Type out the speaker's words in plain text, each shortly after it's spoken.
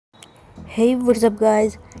Hey, what's up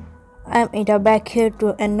guys? I'm Ita back here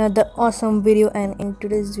to another awesome video, and in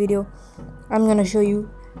today's video I'm gonna show you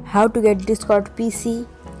how to get Discord PC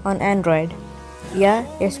on Android. Yeah,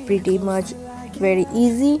 it's pretty much very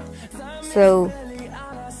easy. So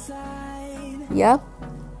yeah,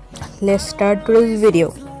 let's start today's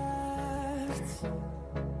video.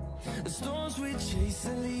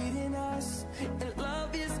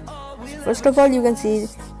 First of all, you can see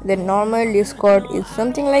the normal Discord is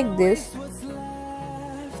something like this.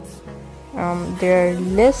 There are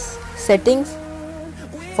less settings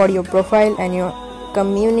for your profile and your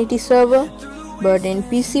community server, but in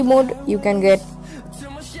PC mode you can get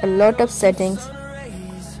a lot of settings.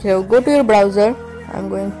 So go to your browser. I'm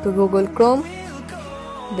going to Google Chrome,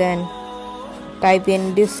 then type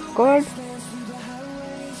in Discord,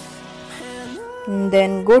 and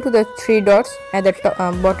then go to the three dots at the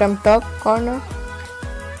bottom top corner,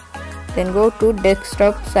 then go to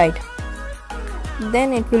desktop site.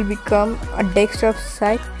 Then it will become a desktop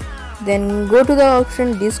site. Then go to the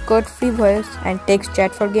option Discord free voice and text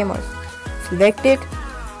chat for gamers. Select it,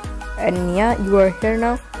 and yeah, you are here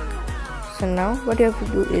now. So now what you have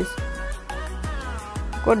to do is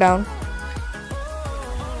go down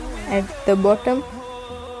at the bottom,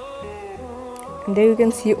 and there you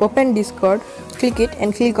can see open Discord. Click it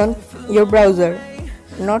and click on your browser,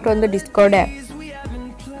 not on the Discord app.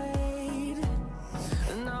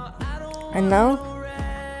 And now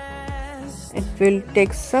it will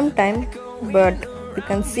take some time, but you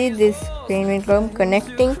can see this screen will come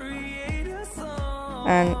connecting,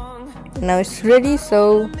 and now it's ready.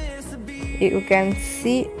 So you can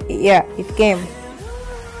see, yeah, it came.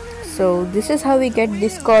 So this is how we get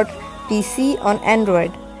Discord PC on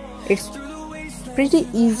Android. It's pretty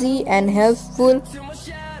easy and helpful.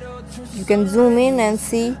 You can zoom in and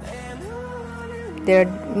see there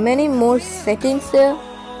are many more settings there,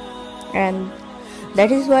 and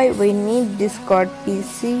that is why we need Discord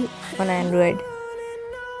PC on Android.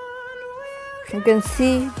 You can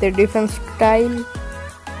see the different style.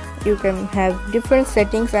 You can have different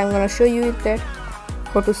settings. I'm gonna show you that.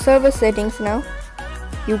 Go to server settings now.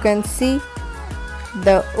 You can see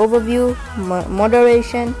the overview,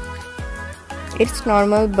 moderation. It's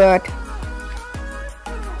normal, but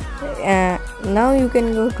now you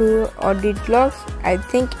can go to audit logs. I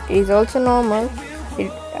think it is also normal.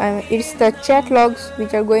 It's the chat logs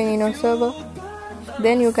which are going in your server.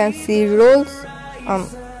 Then you can see roles,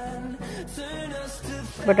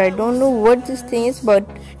 but I don't know what this thing is, but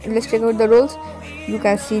let's check out the roles. You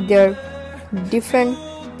can see there are different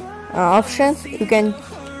options. You can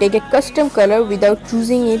take a custom color without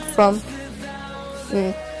choosing it from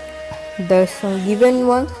the given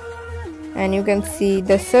ones, and you can see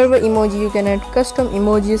the server emoji. You can add custom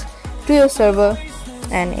emojis to your server,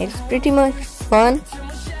 and it's pretty much fun.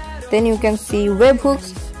 Then you can see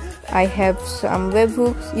webhooks. I have some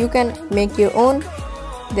webhooks. You can make your own.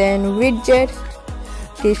 Then widgets.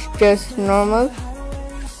 It's just normal.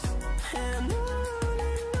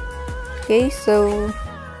 Okay, so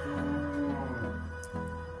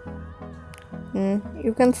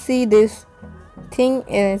you can see this thing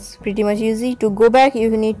is pretty much easy. To go back, you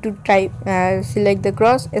need to type select the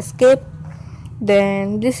cross escape.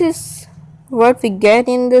 Then this is what we get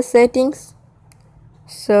in the settings.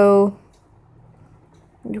 So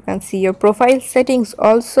you can see your profile settings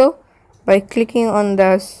also by clicking on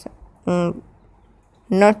the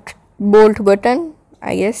not bold button,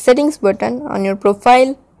 I guess settings button on your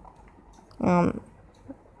profile.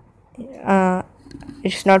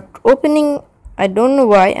 It's not opening. I don't know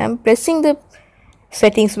why. I'm pressing the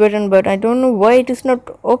settings button, but I don't know why it is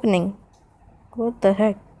not opening. What the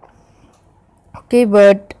heck? Okay,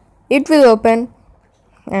 but it will open.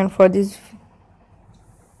 And for this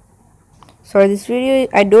video,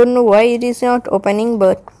 I don't know why it is not opening,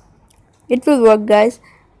 but it will work, guys.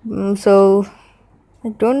 So I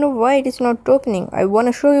don't know why it is not opening. I want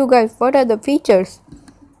to show you guys what are the features.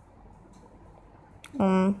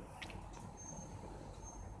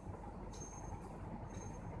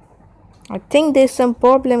 I think there's some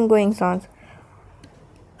problem going on.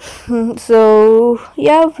 So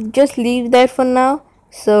yeah, just leave that for now.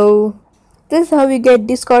 So this is how we get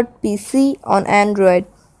Discord PC on Android.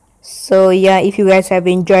 So yeah, if you guys have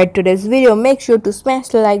enjoyed today's video, make sure to smash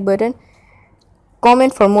the like button,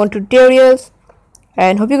 comment for more tutorials,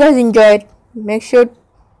 and hope you guys enjoyed. Make sure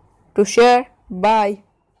to share. Bye.